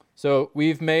So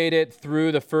we've made it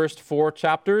through the first 4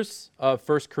 chapters of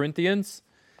 1 Corinthians,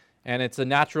 and it's a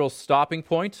natural stopping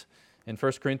point. And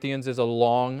 1 Corinthians is a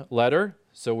long letter,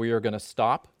 so we are going to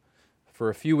stop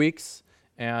for a few weeks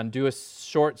and do a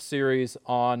short series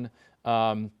on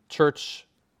church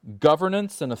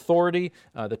governance and authority.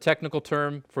 The technical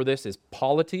term for this is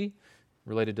polity,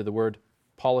 related to the word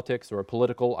politics or a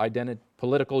political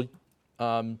political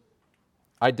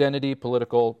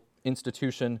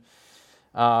institution.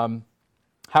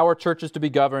 How are churches to be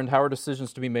governed? How are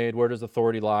decisions to be made? Where does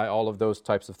authority lie? All of those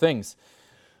types of things.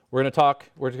 We're going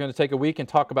to take a week and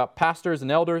talk about pastors and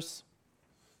elders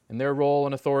and their role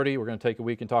and authority. We're going to take a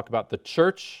week and talk about the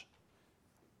church,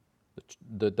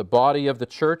 the body of the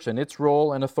church and its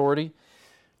role and authority.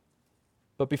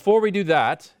 But before we do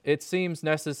that, it seems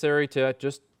necessary to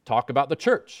just talk about the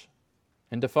church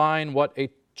and define what a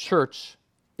church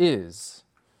is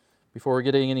before we're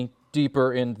getting any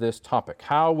deeper in this topic.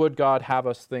 How would God have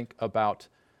us think about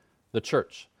the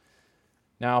church?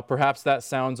 Now, perhaps that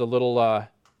sounds a little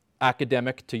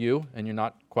academic to you, and you're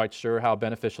not quite sure how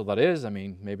beneficial that is. I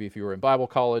mean, maybe if you were in Bible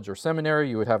college or seminary,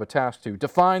 you would have a task to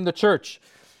define the church.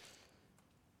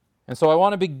 And so I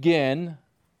want to begin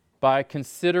by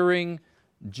considering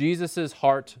Jesus'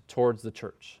 heart towards the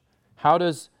church. How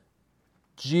does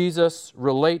Jesus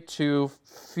relate to,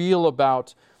 feel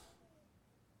about,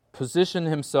 position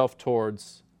himself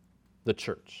towards the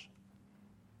church?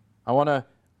 I want to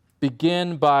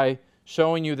begin by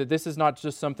showing you that this is not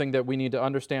just something that we need to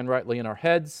understand rightly in our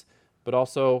heads, but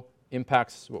also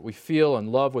impacts what we feel and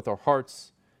love with our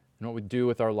hearts and what we do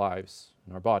with our lives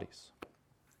and our bodies.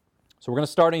 So we're going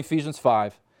to start in Ephesians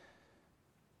 5,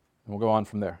 and we'll go on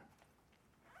from there.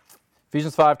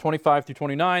 Ephesians 5, 25 through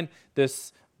 29.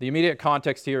 The immediate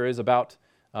context here is about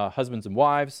husbands and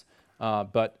wives,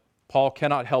 but Paul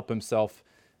cannot help himself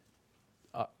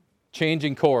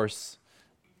changing course,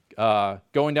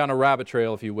 going down a rabbit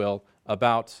trail, if you will,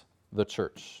 about the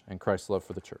church and Christ's love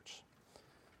for the church.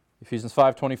 Ephesians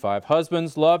 5:25,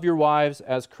 husbands, love your wives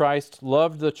as Christ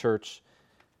loved the church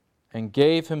and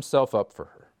gave himself up for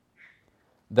her,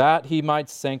 that he might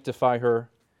sanctify her,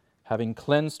 having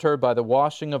cleansed her by the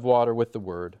washing of water with the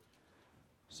word,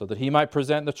 so that he might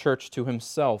present the church to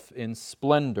himself in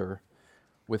splendor,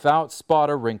 without spot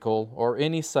or wrinkle or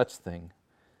any such thing,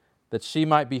 that she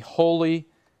might be holy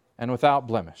and without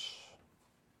blemish.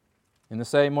 In the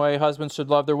same way, husbands should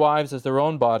love their wives as their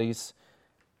own bodies.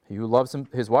 He who loves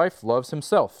his wife loves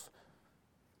himself.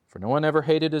 For no one ever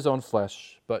hated his own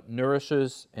flesh, but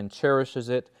nourishes and cherishes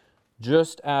it,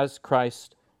 just as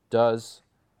Christ does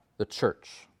the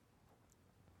church.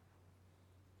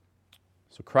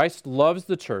 So Christ loves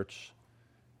the church,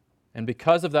 and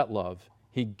because of that love,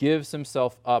 he gives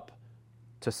himself up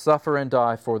to suffer and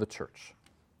die for the church.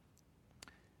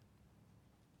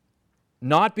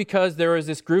 Not because there is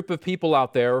this group of people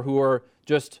out there who are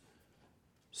just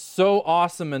so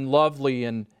awesome and lovely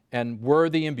and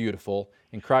worthy and beautiful,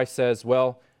 and Christ says,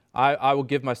 well, I will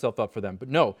give myself up for them. But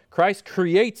no, Christ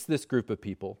creates this group of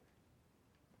people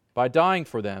by dying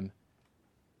for them,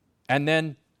 and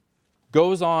then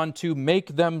goes on to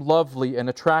make them lovely and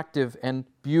attractive and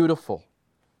beautiful.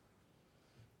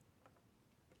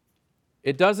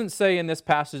 It doesn't say in this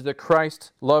passage that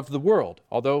Christ loved the world,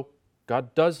 although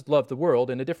God does love the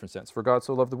world in a different sense, for God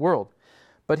so loved the world.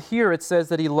 But here it says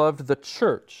that he loved the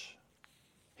church,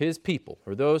 his people,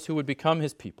 or those who would become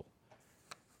his people.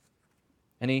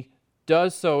 And he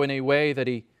does so in a way that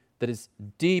is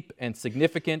deep and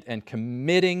significant and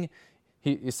committing.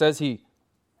 He says he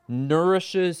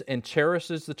nourishes and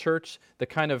cherishes the church, the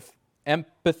kind of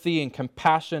empathy and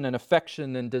compassion and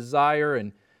affection and desire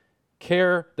and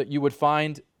care that you would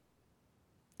find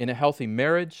in a healthy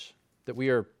marriage, that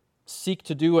we seek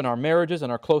to do in our marriages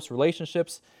and our close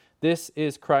relationships. This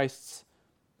is Christ's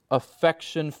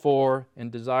affection for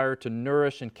and desire to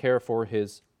nourish and care for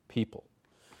his people.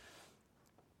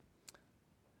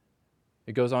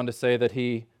 It goes on to say that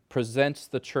he presents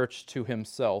the church to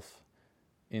himself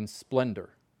in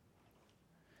splendor.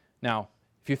 Now,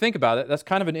 if you think about it, that's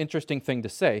kind of an interesting thing to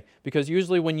say, because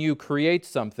usually when you create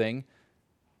something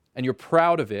and you're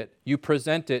proud of it, you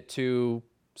present it to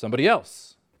somebody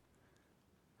else,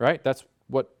 right? That's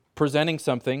what presenting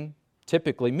something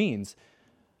typically means.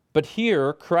 But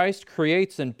here, Christ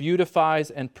creates and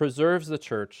beautifies and preserves the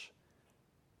church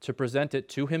to present it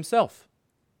to himself.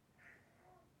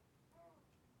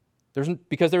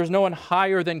 Because there is no one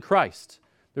higher than Christ.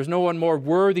 There's no one more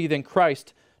worthy than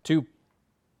Christ to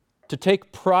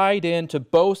take pride in, to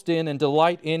boast in, and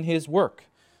delight in his work.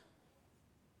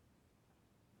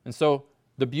 And so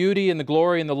the beauty and the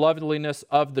glory and the loveliness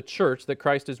of the church that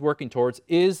Christ is working towards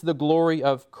is the glory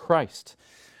of Christ.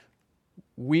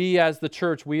 We as the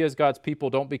church, we as God's people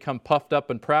don't become puffed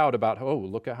up and proud about, oh,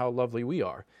 look at how lovely we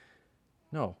are.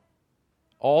 No.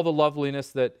 All the loveliness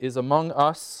that is among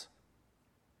us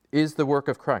is the work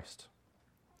of Christ.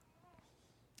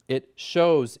 It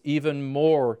shows even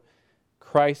more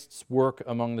Christ's work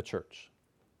among the church.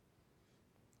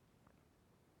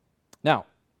 Now,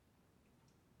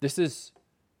 this is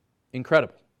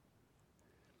incredible.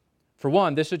 For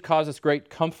one, this should cause us great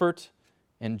comfort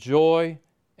and joy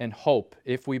and hope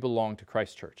if we belong to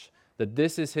Christ Church. That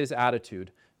this is His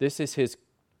attitude, this is His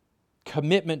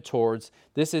commitment towards,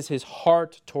 this is His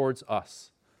heart towards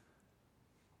us.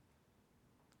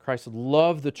 Christ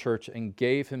loved the church and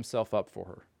gave Himself up for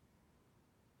her.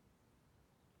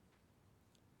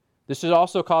 This should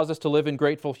also cause us to live in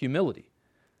grateful humility,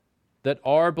 that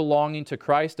our belonging to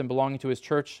Christ and belonging to His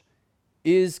church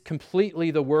is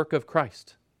completely the work of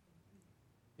Christ,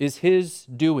 is His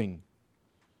doing.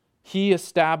 He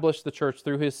established the church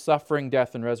through His suffering,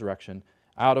 death, and resurrection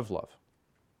out of love.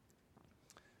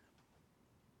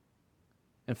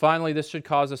 And finally, this should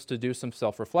cause us to do some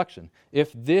self-reflection.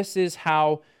 If this is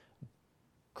how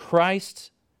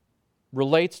Christ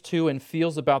relates to and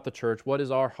feels about the church, what is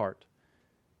our heart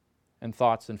and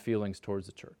thoughts and feelings towards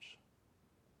the church?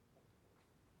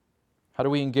 How do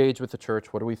we engage with the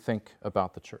church? What do we think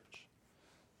about the church?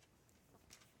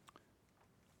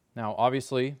 Now,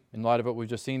 obviously, in light of what we've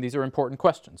just seen, these are important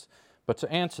questions. But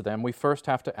to answer them, we first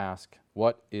have to ask,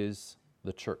 what is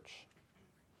the church?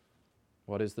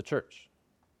 What is the church?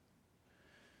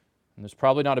 And there's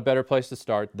probably not a better place to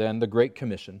start than the Great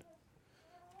Commission.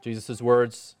 Jesus'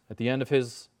 words at the end of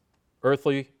His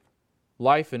earthly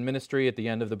life and ministry at the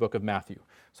end of the book of Matthew.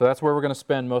 So that's where we're going to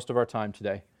spend most of our time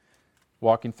today,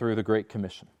 walking through the Great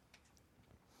Commission.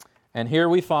 And here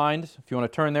we find, if you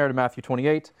want to turn there to Matthew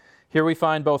 28, here we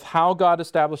find both how God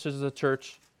establishes a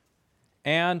church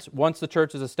and, once the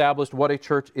church is established, what a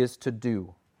church is to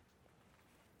do.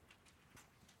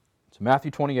 So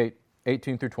Matthew 28,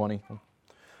 18 through 20.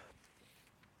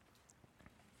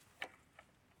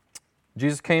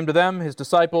 Jesus came to them, His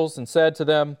disciples, and said to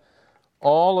them,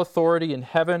 "All authority in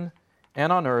heaven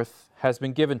and on earth has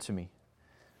been given to me.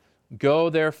 Go,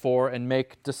 therefore, and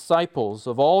make disciples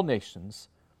of all nations,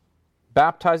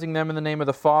 baptizing them in the name of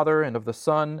the Father and of the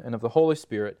Son and of the Holy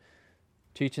Spirit,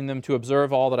 teaching them to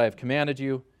observe all that I have commanded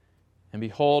you. And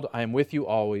behold, I am with you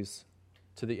always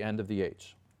to the end of the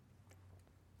age."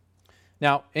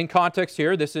 Now, in context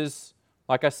here, this is,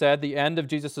 like I said, the end of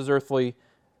Jesus' earthly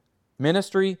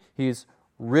ministry. He's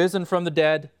risen from the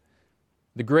dead.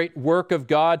 The great work of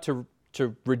God to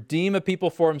redeem a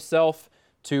people for Himself,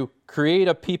 to create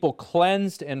a people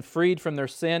cleansed and freed from their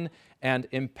sin and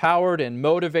empowered and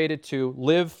motivated to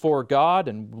live for God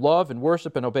and love and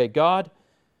worship and obey God.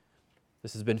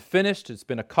 This has been finished. It's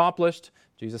been accomplished.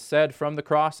 Jesus said from the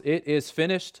cross, "It is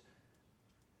finished."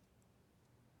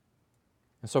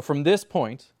 And so from this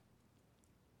point,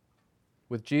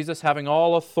 with Jesus having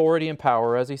all authority and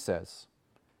power, as He says,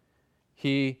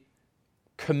 He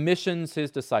commissions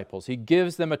His disciples. He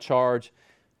gives them a charge.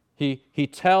 He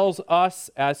tells us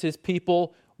as His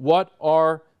people what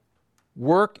our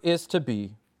work is to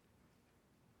be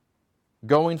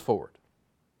going forward.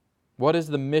 What is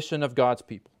the mission of God's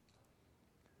people?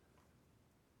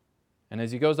 And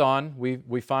as He goes on,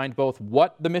 we find both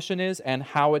what the mission is and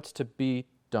how it's to be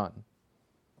done.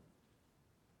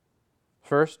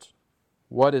 First,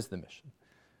 what is the mission?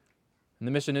 And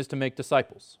the mission is to make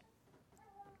disciples.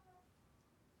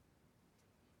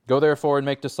 Go therefore and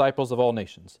make disciples of all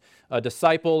nations. A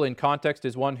disciple in context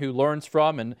is one who learns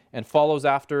from and follows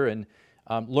after and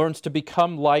learns to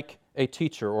become like a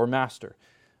teacher or master.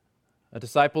 A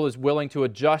disciple is willing to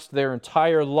adjust their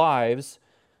entire lives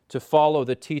to follow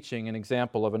the teaching and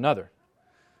example of another.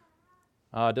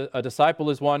 A disciple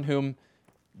is one whom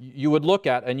you would look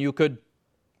at and you could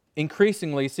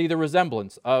increasingly see the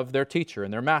resemblance of their teacher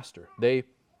and their master. They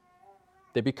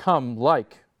become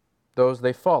like those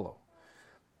they follow.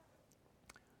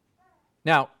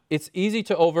 Now, it's easy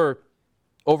to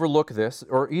overlook this,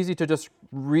 or easy to just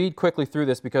read quickly through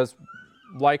this because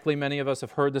likely many of us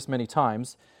have heard this many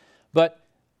times, but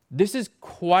this is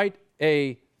quite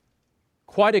a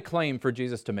claim for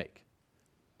Jesus to make.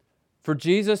 For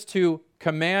Jesus to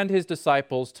command His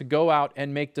disciples to go out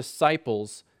and make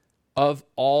disciples of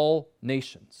all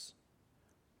nations.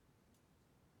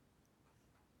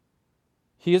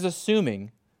 He is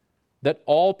assuming that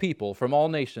all people from all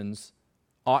nations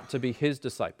ought to be His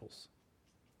disciples.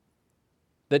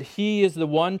 That He is the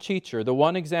one teacher, the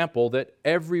one example that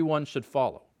everyone should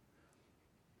follow.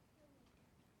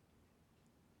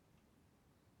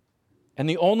 And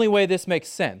the only way this makes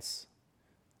sense,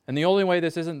 and the only way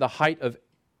this isn't the height of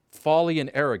folly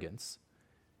and arrogance,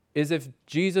 is if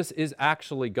Jesus is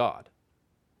actually God.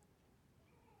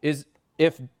 Is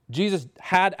if Jesus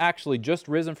had actually just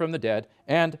risen from the dead,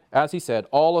 and, as he said,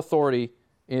 all authority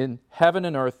in heaven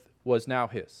and earth was now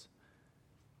his.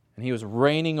 And he was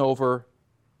reigning over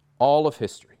all of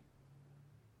history.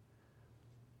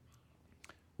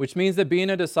 Which means that being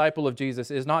a disciple of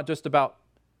Jesus is not just about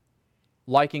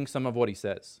liking some of what he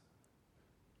says,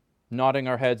 nodding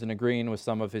our heads and agreeing with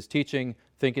some of his teaching,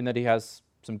 thinking that he has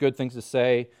some good things to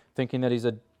say, thinking that he's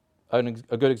a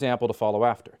good example to follow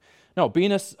after. No,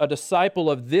 being a disciple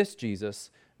of this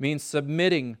Jesus means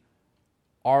submitting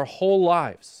our whole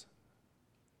lives,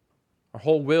 our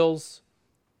whole wills,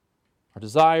 our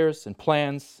desires and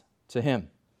plans to him.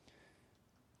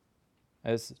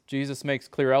 As Jesus makes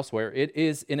clear elsewhere, it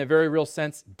is, in a very real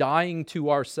sense, dying to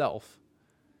ourself,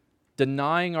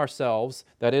 denying ourselves,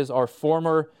 that is, our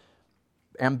former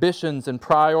ambitions and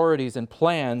priorities and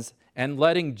plans, and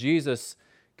letting Jesus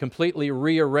completely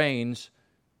rearrange,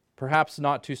 perhaps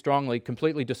not too strongly,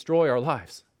 completely destroy our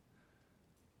lives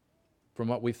from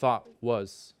what we thought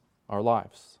was our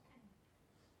lives.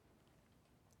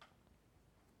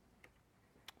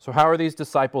 So how are these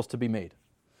disciples to be made?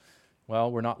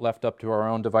 Well, we're not left up to our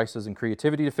own devices and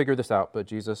creativity to figure this out, but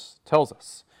Jesus tells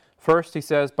us. First, he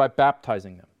says, by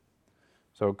baptizing them.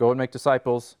 So go and make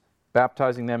disciples,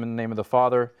 baptizing them in the name of the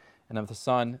Father and of the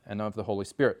Son and of the Holy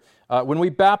Spirit. When we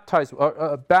baptize,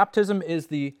 baptism is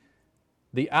the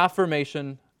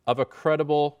affirmation of a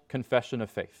credible confession of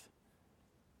faith,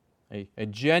 a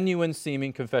genuine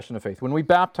seeming confession of faith. When we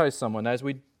baptize someone, as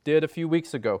we did a few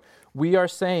weeks ago, we are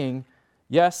saying,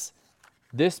 yes,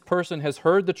 this person has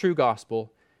heard the true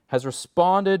gospel, has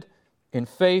responded in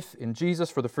faith in Jesus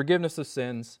for the forgiveness of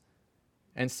sins,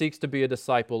 and seeks to be a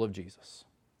disciple of Jesus.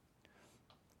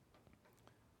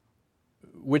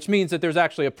 Which means that there's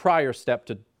actually a prior step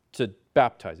to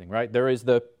baptizing, right? There is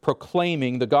the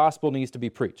proclaiming the gospel needs to be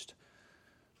preached.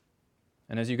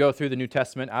 And as you go through the New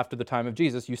Testament after the time of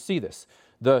Jesus, you see this.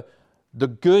 The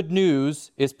good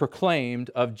news is proclaimed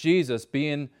of Jesus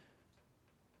being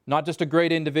not just a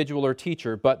great individual or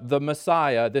teacher, but the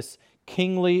Messiah, this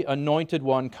kingly anointed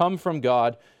one, come from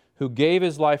God, who gave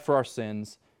his life for our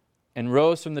sins and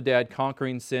rose from the dead,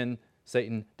 conquering sin,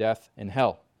 Satan, death, and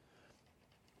hell.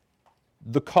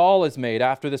 The call is made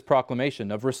after this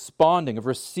proclamation of responding, of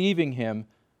receiving him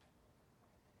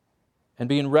and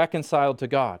being reconciled to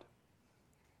God.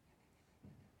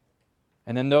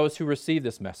 And then those who receive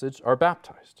this message are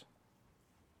baptized.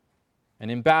 And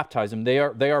in baptism, they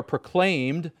are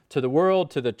proclaimed to the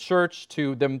world, to the church,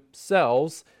 to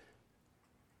themselves,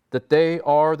 that they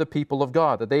are the people of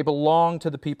God, that they belong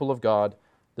to the people of God,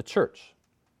 the church.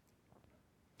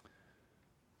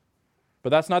 But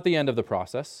that's not the end of the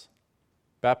process.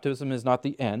 Baptism is not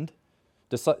the end.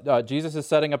 Jesus is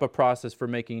setting up a process for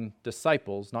making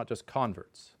disciples, not just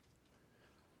converts.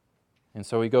 And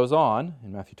so he goes on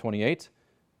in Matthew 28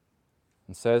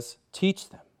 and says, teach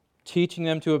them, teaching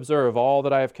them to observe all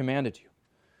that I have commanded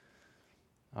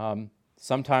you.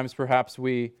 Sometimes perhaps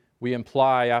we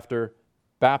imply after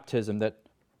baptism that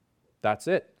that's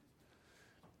it.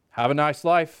 Have a nice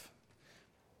life.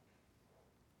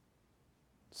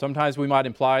 Sometimes we might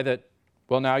imply that,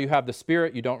 well, now you have the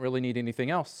Spirit, you don't really need anything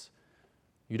else.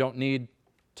 You don't need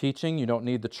teaching, you don't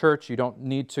need the church, you don't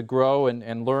need to grow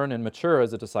and learn and mature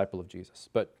as a disciple of Jesus.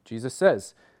 But Jesus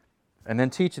says, and then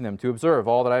teaching them to observe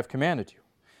all that I have commanded you.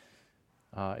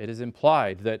 It is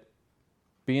implied that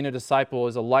being a disciple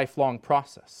is a lifelong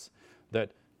process,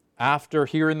 that after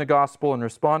hearing the gospel and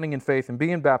responding in faith and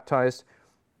being baptized,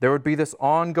 there would be this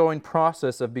ongoing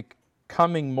process of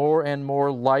becoming more and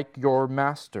more like your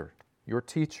master, your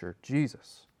teacher,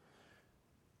 Jesus.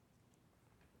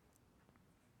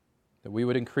 That we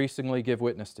would increasingly give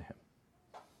witness to him.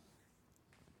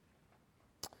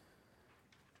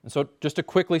 And so just to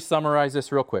quickly summarize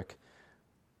this real quick.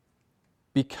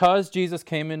 Because Jesus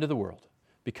came into the world,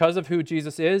 because of who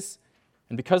Jesus is,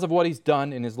 and because of what he's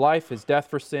done in his life, his death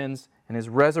for sins, and his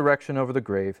resurrection over the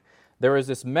grave, there is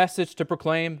this message to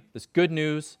proclaim, this good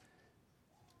news.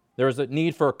 There is a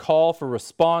need for a call for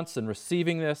response and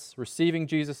receiving this, receiving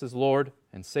Jesus as Lord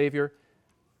and Savior.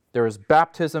 There is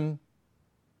baptism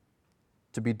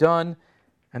to be done,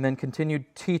 and then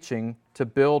continued teaching to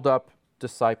build up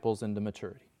disciples into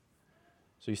maturity.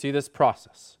 So you see this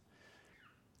process.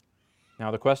 Now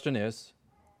the question is,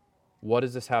 what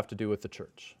does this have to do with the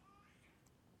church?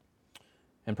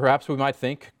 And perhaps we might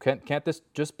think, can't this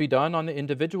just be done on the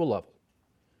individual level?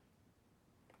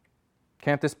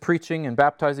 Can't this preaching and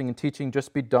baptizing and teaching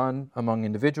just be done among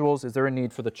individuals? Is there a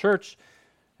need for the church?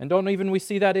 And don't even we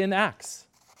see that in Acts?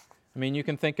 I mean, you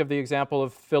can think of the example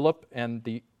of Philip and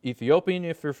the Ethiopian,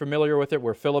 if you're familiar with it,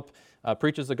 where Philip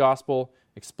preaches the gospel,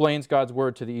 explains God's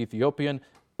word to the Ethiopian,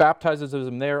 baptizes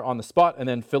him there on the spot, and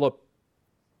then Philip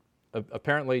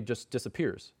apparently just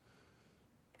disappears.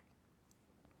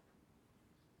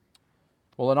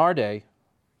 Well, in our day,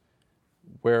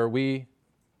 where we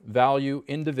value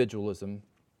individualism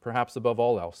perhaps above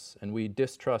all else, and we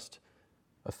distrust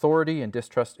authority and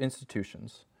distrust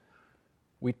institutions,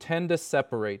 we tend to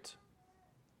separate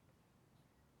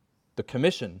the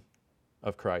commission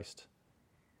of Christ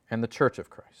and the church of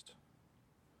Christ.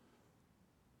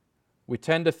 We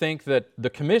tend to think that the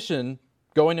commission,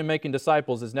 going and making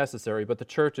disciples, is necessary, but the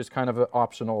church is kind of an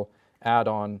optional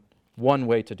add-on, one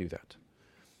way to do that.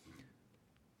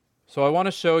 So I want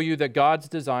to show you that God's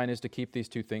design is to keep these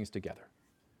two things together.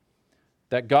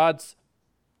 That God's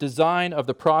design of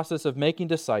the process of making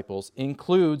disciples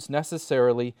includes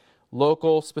necessarily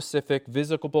local, specific,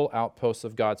 visible outposts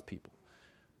of God's people,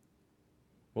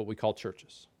 what we call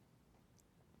churches.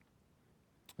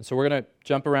 And so we're going to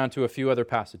jump around to a few other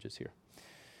passages here.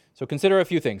 So consider a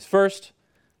few things. First,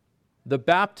 the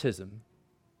baptism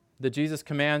that Jesus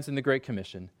commands in the Great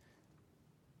Commission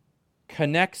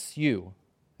connects you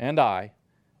and I,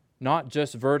 not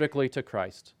just vertically to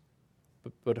Christ,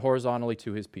 but horizontally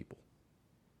to his people.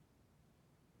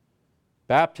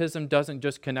 Baptism doesn't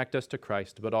just connect us to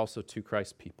Christ, but also to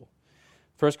Christ's people.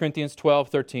 1 Corinthians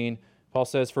 12:13, Paul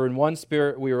says, "For in one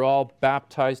Spirit we are all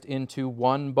baptized into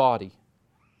one body."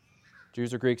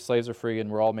 Jews or Greeks, slaves or free, and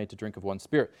we're all made to drink of one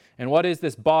Spirit. And what is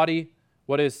this body?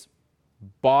 What is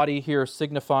body here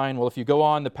signifying? Well, if you go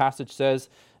on, the passage says,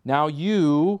 "Now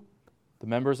you," the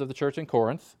members of the church in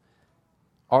Corinth,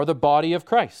 "are the body of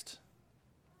Christ."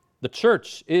 The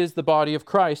church is the body of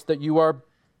Christ that you are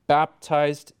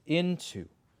baptized into.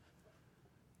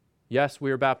 Yes,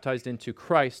 we are baptized into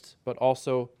Christ, but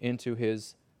also into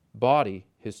his body,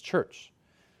 his church.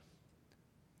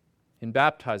 In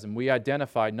baptism, we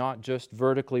identify not just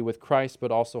vertically with Christ,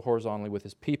 but also horizontally with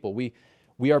his people.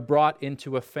 We are brought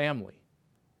into a family.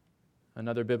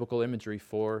 Another biblical imagery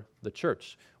for the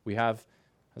church. We have,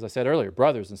 as I said earlier,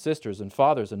 brothers and sisters and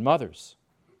fathers and mothers.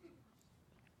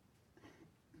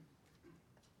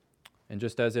 And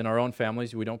just as in our own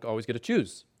families, we don't always get to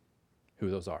choose who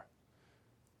those are.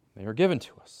 They are given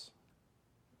to us.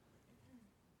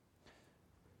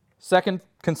 Second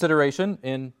consideration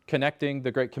in connecting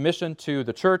the Great Commission to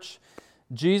the church,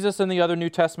 Jesus and the other New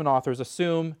Testament authors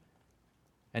assume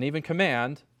and even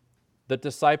command that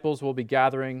disciples will be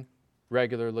gathering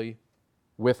regularly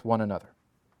with one another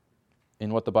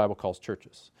in what the Bible calls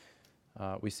churches.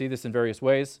 We see this in various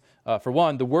ways. For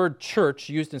one, the word church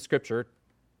used in Scripture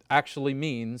actually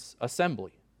means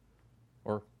assembly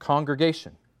or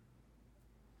congregation.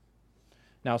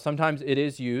 Now, sometimes it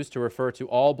is used to refer to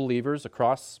all believers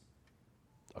across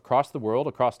the world,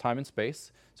 across time and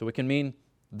space. So it can mean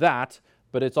that,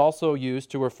 but it's also used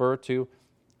to refer to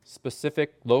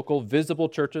specific local visible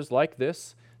churches like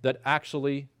this that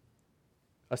actually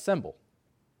assemble,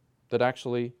 that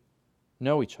actually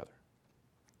know each other.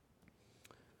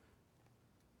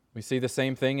 We see the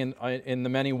same thing in the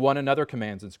many one another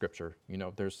commands in Scripture. You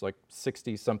know, there's like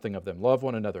 60-something of them. Love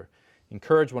one another,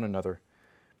 encourage one another,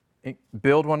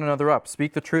 build one another up,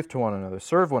 speak the truth to one another,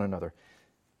 serve one another.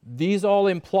 These all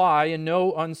imply in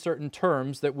no uncertain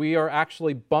terms that we are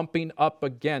actually bumping up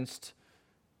against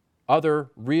other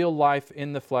real life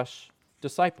in the flesh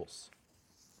disciples.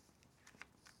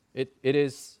 It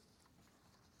is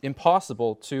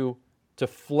impossible to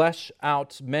flesh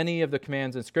out many of the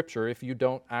commands in Scripture if you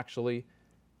don't actually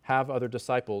have other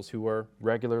disciples who are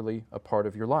regularly a part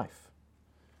of your life.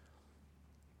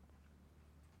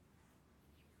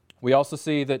 We also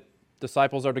see that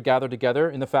disciples are to gather together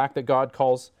in the fact that God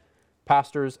calls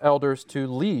pastors, elders to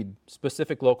lead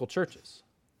specific local churches.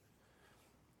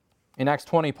 In Acts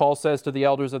 20, Paul says to the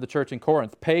elders of the church in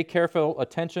Corinth, "Pay careful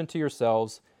attention to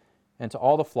yourselves and to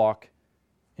all the flock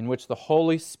in which the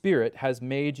Holy Spirit has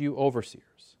made you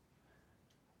overseers,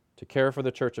 to care for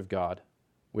the church of God,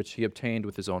 which he obtained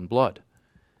with his own blood."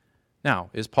 Now,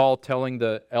 is Paul telling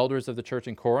the elders of the church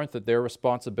in Corinth that their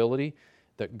responsibility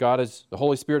that the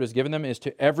Holy Spirit has given them is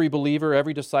to every believer,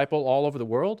 every disciple all over the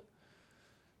world?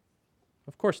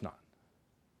 Of course not.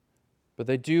 But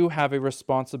they do have a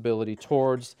responsibility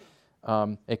towards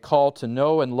a call to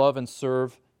know and love and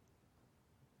serve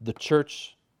the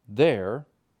church there,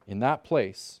 in that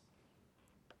place,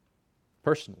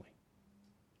 personally,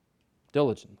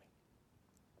 diligently.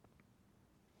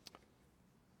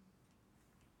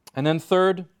 And then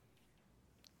third,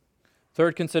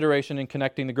 Third consideration in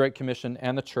connecting the Great Commission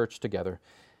and the church together.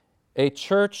 A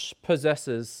church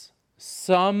possesses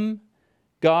some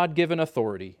God-given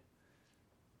authority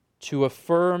to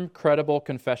affirm credible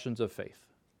confessions of faith,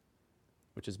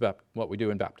 which is what we do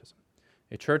in baptism.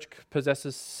 A church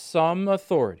possesses some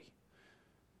authority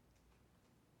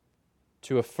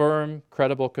to affirm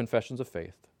credible confessions of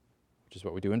faith, which is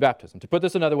what we do in baptism. To put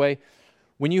this another way,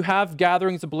 when you have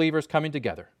gatherings of believers coming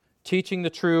together, teaching the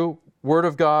true Word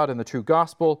of God and the true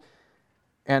gospel,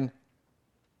 and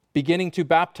beginning to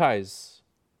baptize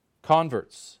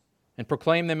converts and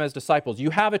proclaim them as disciples,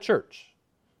 you have a church.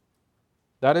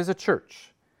 That is a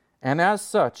church. And as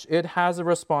such, it has a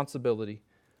responsibility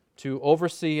to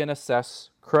oversee and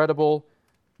assess credible,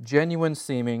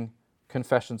 genuine-seeming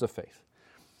confessions of faith.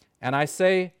 And I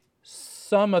say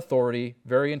some authority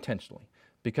very intentionally,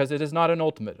 because it is not an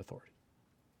ultimate authority.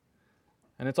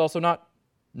 And it's also not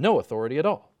no authority at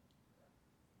all.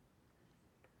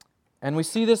 And we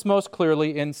see this most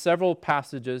clearly in several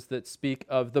passages that speak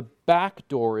of the back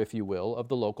door, if you will, of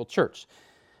the local church.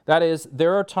 That is,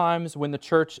 there are times when the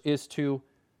church is to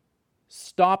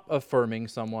stop affirming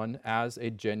someone as a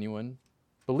genuine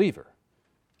believer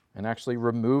and actually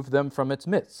remove them from its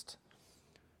midst.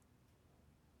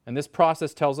 And this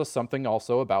process tells us something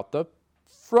also about the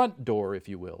front door, if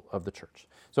you will, of the church.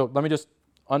 So let me just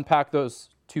unpack those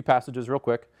two passages real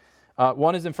quick.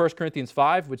 One is in 1 Corinthians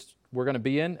 5, which we're going to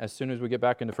be in as soon as we get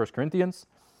back into 1 Corinthians.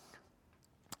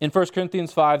 In 1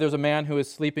 Corinthians 5, there's a man who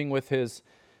is sleeping with his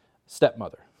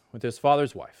stepmother, with his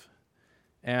father's wife.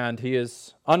 And he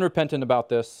is unrepentant about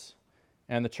this,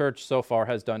 and the church so far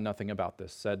has done nothing about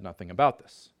this, said nothing about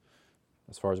this,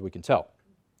 as far as we can tell.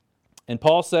 And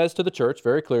Paul says to the church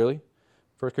very clearly,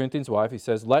 1 Corinthians 5, he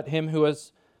says, "Let him who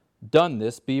has done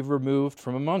this be removed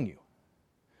from among you."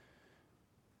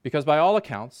 Because by all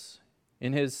accounts,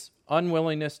 in his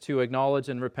unwillingness to acknowledge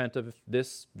and repent of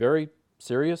this very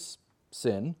serious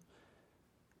sin,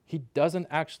 he doesn't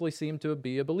actually seem to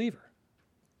be a believer.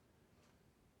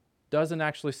 Doesn't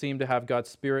actually seem to have God's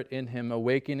Spirit in him,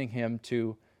 awakening him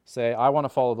to say, I want to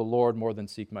follow the Lord more than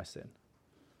seek my sin.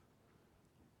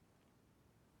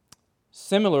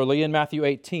 Similarly, in Matthew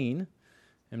 18,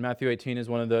 and Matthew 18 is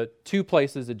one of the two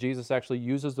places that Jesus actually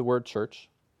uses the word church,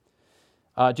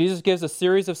 Jesus gives a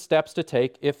series of steps to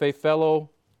take if a fellow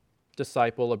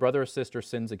disciple, a brother or sister,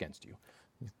 sins against you.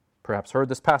 You've perhaps heard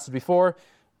this passage before.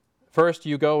 First,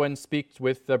 you go and speak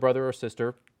with the brother or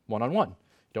sister one-on-one.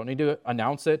 You don't need to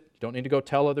announce it. You don't need to go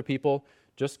tell other people.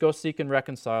 Just go seek and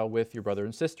reconcile with your brother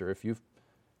and sister if you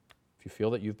feel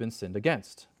that you've been sinned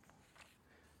against.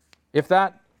 If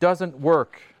that doesn't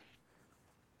work,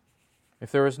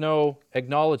 if there is no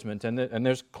acknowledgement and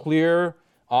there's clear,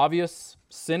 obvious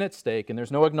sin at stake and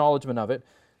there's no acknowledgement of it,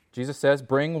 Jesus says,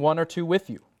 bring one or two with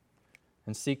you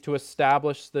and seek to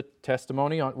establish the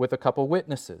testimony with a couple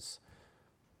witnesses.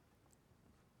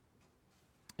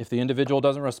 If the individual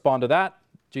doesn't respond to that,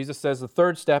 Jesus says the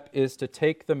third step is to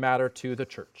take the matter to the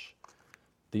church,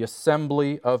 the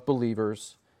assembly of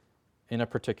believers in a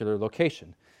particular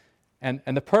location. And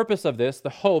the purpose of this, the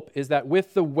hope, is that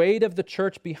with the weight of the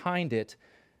church behind it,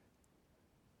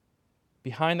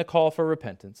 behind the call for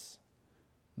repentance,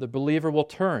 the believer will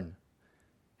turn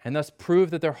and thus prove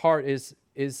that their heart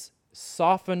is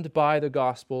softened by the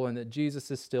gospel and that Jesus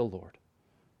is still Lord.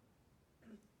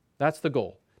 That's the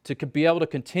goal, to be able to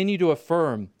continue to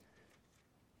affirm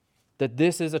that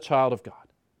this is a child of God.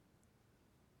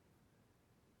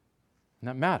 And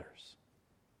that matters.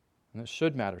 And it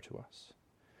should matter to us.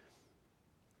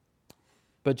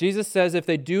 But Jesus says if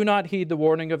they do not heed the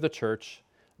warning of the church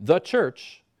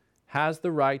has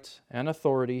the right and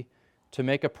authority to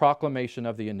make a proclamation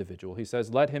of the individual. He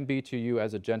says, let him be to you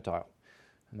as a Gentile.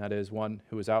 And that is one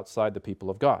who is outside the people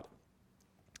of God.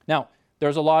 Now,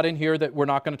 there's a lot in here that we're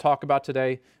not going to talk about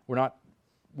today. We're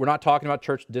not talking about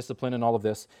church discipline and all of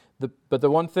this. But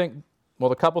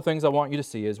the couple things I want you to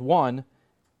see is, one,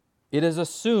 it is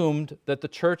assumed that the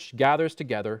church gathers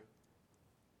together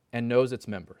and knows its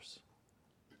members.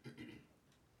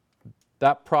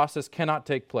 That process cannot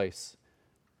take place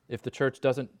if the church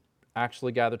doesn't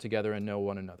actually gather together and know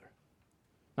one another.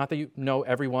 Not that you know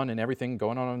everyone and everything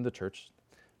going on in the church,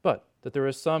 but that there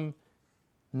is some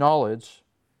knowledge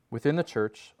within the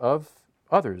church of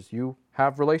others. You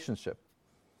have relationship.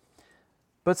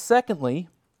 But secondly,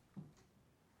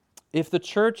 if the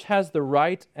church has the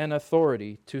right and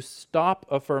authority to stop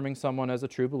affirming someone as a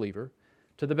true believer,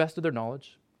 to the best of their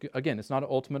knowledge, again, it's not an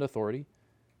ultimate authority,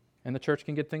 and the church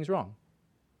can get things wrong.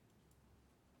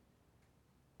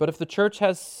 But if the church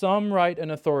has some right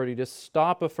and authority to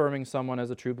stop affirming someone as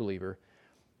a true believer,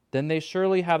 then they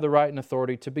surely have the right and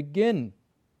authority to begin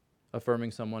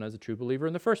affirming someone as a true believer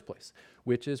in the first place,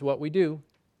 which is what we do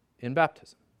in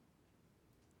baptism.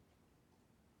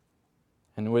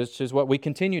 And which is what we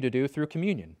continue to do through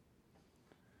communion.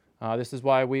 This is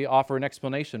why we offer an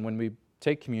explanation when we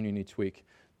take communion each week.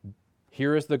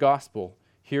 Here is the gospel.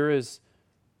 Here is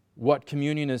what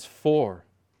communion is for.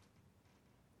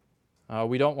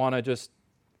 We don't want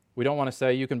to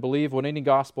say you can believe what any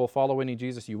gospel, follow any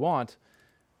Jesus you want,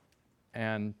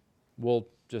 and we'll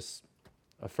just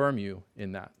affirm you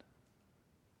in that.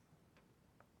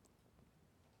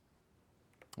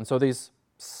 And so these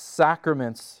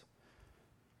sacraments,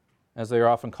 as they are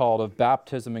often called, of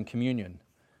baptism and communion,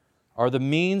 are the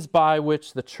means by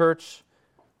which the church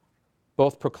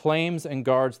both proclaims and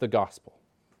guards the gospel.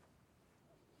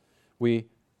 We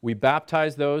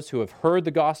baptize those who have heard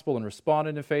the gospel and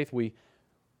responded in faith. We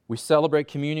celebrate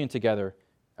communion together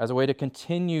as a way to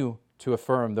continue to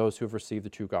affirm those who have received the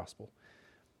true gospel.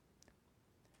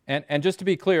 And just to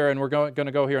be clear, and we're going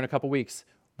to go here in a couple weeks,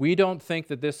 we don't think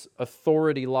that this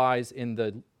authority lies in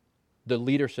the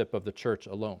leadership of the church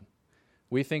alone.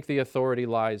 We think the authority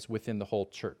lies within the whole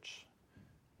church,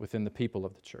 within the people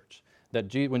of the church. That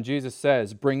when Jesus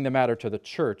says, bring the matter to the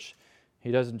church,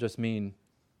 he doesn't just mean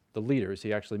the leaders,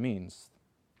 he actually means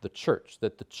the church,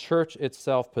 that the church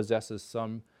itself possesses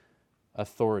some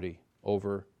authority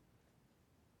over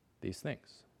these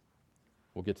things.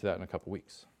 We'll get to that in a couple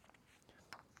weeks.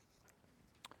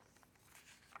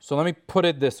 So let me put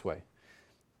it this way.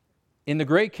 In the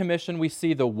Great Commission, we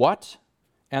see the what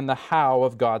and the how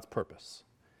of God's purpose.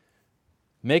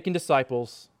 Making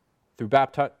disciples through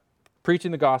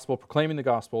preaching the gospel, proclaiming the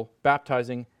gospel,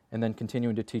 baptizing, and then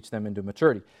continuing to teach them into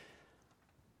maturity.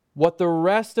 What the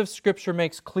rest of Scripture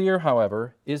makes clear,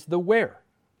 however, is the where.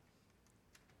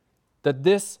 That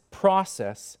this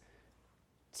process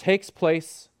takes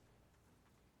place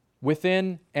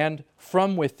within and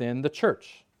from within the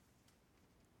church.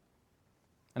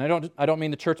 And I don't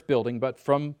mean the church building, but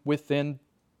from within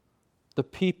the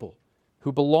people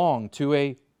who belong to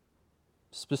a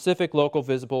specific local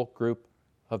visible group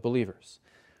of believers.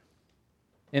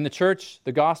 In the church,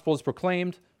 the gospel is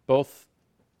proclaimed both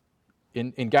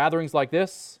in gatherings like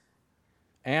this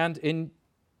and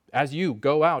as you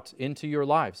go out into your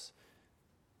lives,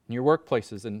 in your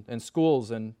workplaces and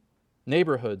schools and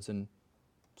neighborhoods and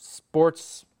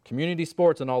sports, community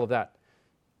sports and all of that.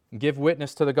 And give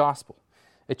witness to the gospel.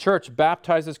 A church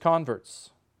baptizes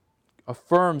converts,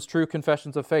 affirms true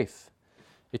confessions of faith.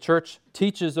 A church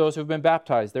teaches those who have been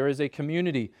baptized. There is a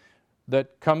community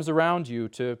that comes around you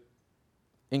to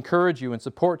encourage you and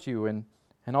support you and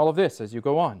all of this as you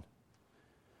go on.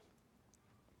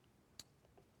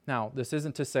 Now, this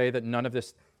isn't to say that none of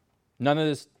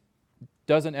this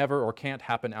doesn't ever or can't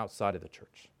happen outside of the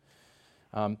church.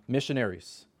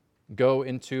 Missionaries go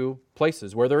into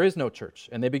places where there is no church,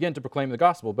 and they begin to proclaim the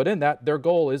gospel. But in that, their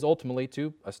goal is ultimately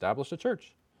to establish a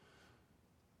church.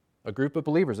 A group of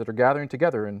believers that are gathering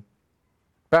together and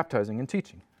baptizing and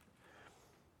teaching.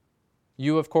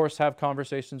 You, of course, have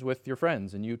conversations with your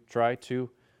friends, and you try to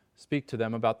speak to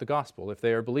them about the gospel. If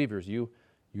they are believers, you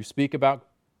speak about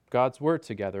God's word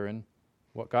together and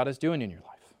what God is doing in your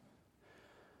life.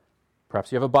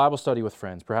 Perhaps you have a Bible study with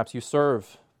friends. Perhaps you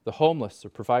serve the homeless or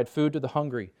provide food to the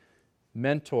hungry,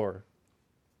 mentor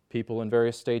people in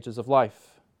various stages of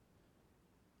life.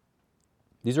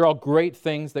 These are all great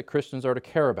things that Christians are to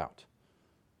care about.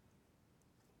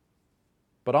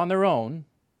 But on their own,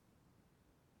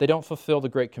 they don't fulfill the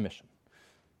Great Commission.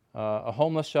 A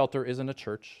homeless shelter isn't a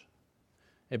church.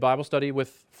 A Bible study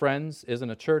with friends isn't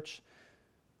a church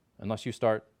unless you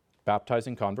start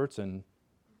baptizing converts and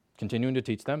continuing to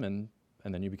teach them, and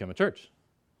then you become a church.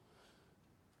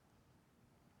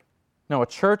 No, a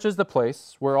church is the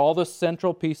place where all the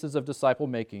central pieces of disciple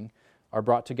making are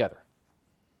brought together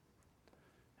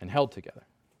and held together.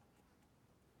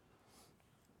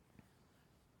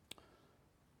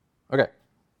 Okay,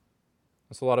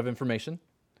 that's a lot of information.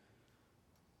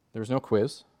 There's no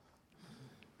quiz.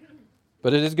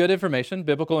 But it is good information,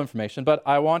 biblical information. But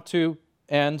I want to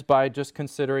end by just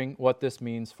considering what this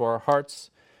means for our hearts,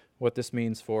 what this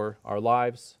means for our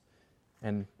lives,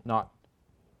 and not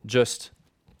just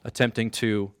attempting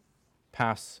to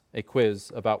pass a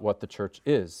quiz about what the church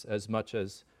is, as much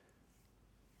as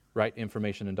right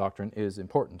information and doctrine is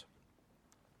important.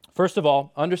 First of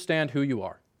all, understand who you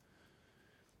are.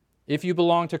 If you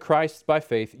belong to Christ by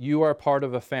faith, you are part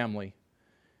of a family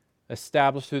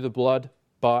established through the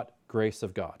blood-bought grace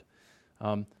of God.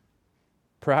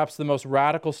 Perhaps the most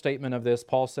radical statement of this,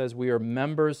 Paul says, we are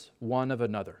members one of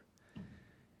another.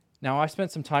 Now, I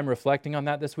spent some time reflecting on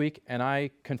that this week, and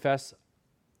I confess,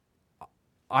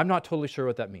 I'm not totally sure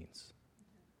what that means.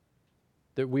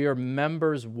 that we are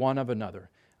members one of another.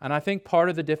 And I think part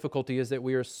of the difficulty is that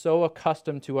we are so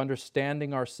accustomed to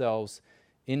understanding ourselves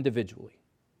individually.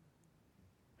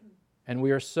 And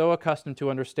we are so accustomed to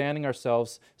understanding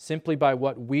ourselves simply by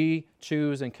what we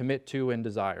choose and commit to and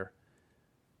desire,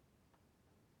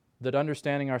 that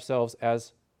understanding ourselves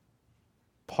as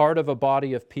part of a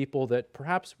body of people that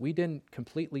perhaps we didn't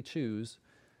completely choose,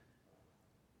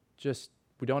 just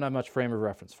we don't have much frame of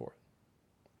reference for it.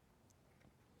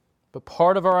 But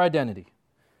part of our identity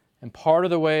and part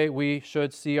of the way we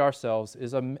should see ourselves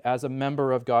is as a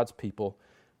member of God's people,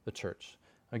 the church.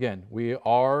 Again, we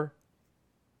are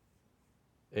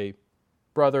a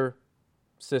brother,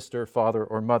 sister, father,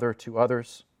 or mother to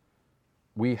others.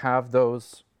 We have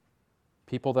those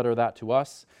people that are that to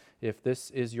us. If this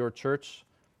is your church,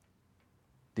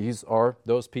 these are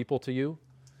those people to you.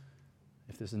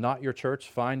 If this is not your church,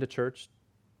 find a church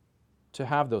to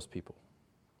have those people.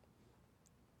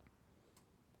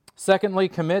 Secondly,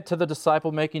 commit to the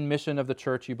disciple-making mission of the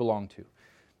church you belong to.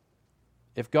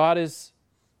 If God is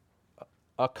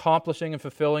accomplishing and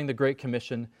fulfilling the Great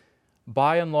Commission,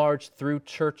 by and large through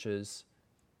churches,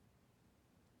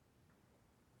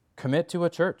 commit to a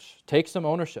church. Take some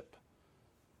ownership.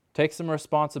 Take some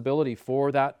responsibility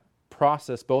for that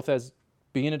process, both as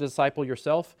being a disciple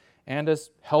yourself and as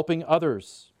helping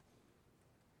others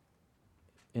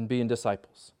in being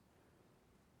disciples.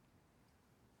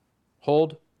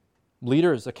 Hold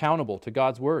leaders accountable to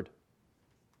God's word.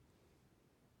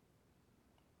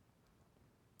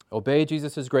 Obey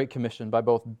Jesus' Great Commission by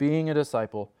both being a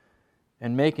disciple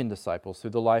and making disciples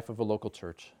through the life of a local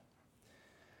church.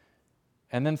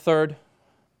 And then third,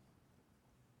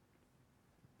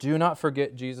 do not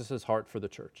forget Jesus' heart for the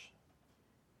church.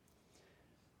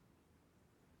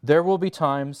 There will be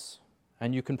times,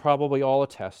 and you can probably all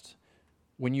attest,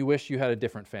 when you wish you had a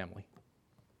different family.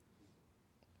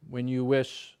 When you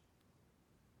wish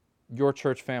your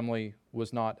church family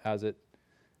was not as it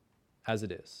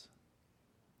is.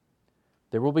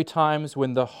 There will be times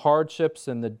when the hardships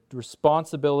and the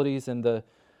responsibilities and the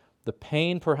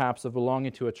pain perhaps of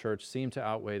belonging to a church seem to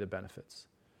outweigh the benefits.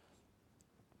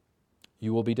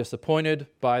 You will be disappointed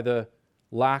by the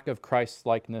lack of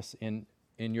Christ-likeness in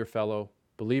your fellow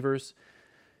believers.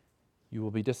 You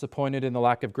will be disappointed in the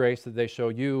lack of grace that they show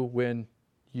you when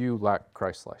you lack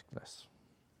Christ-likeness.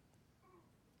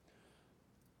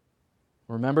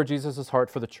 Remember Jesus' heart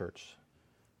for the church,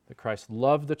 that Christ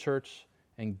loved the church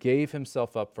and gave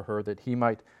himself up for her, that he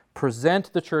might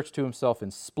present the church to himself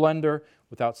in splendor,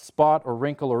 without spot or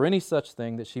wrinkle or any such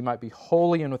thing, that she might be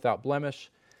holy and without blemish.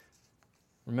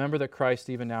 Remember that Christ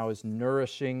even now is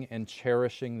nourishing and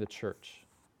cherishing the church.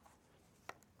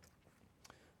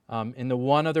 In the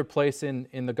one other place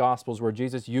in the Gospels where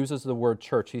Jesus uses the word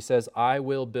church, he says, "I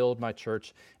will build my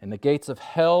church, and the gates of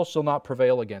hell shall not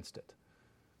prevail against it."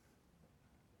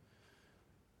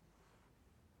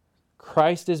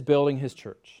 Christ is building his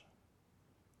church.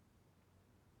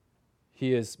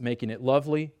 He is making it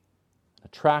lovely,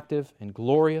 attractive, and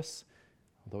glorious,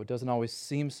 although it doesn't always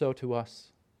seem so to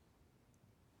us.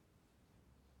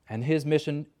 And his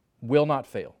mission will not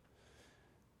fail.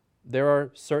 There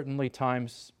are certainly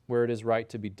times where it is right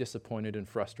to be disappointed and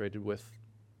frustrated with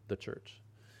the church.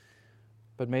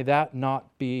 But may that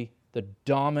not be the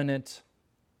dominant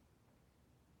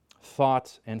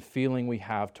thought and feeling we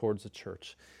have towards the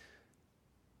church.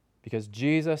 Because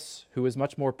Jesus, who is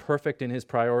much more perfect in his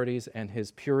priorities and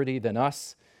his purity than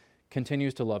us,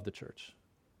 continues to love the church,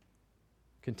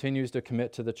 continues to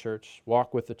commit to the church,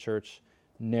 walk with the church,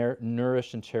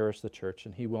 nourish and cherish the church,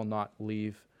 and he will not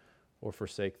leave or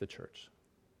forsake the church.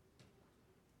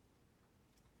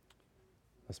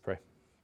 Let's pray.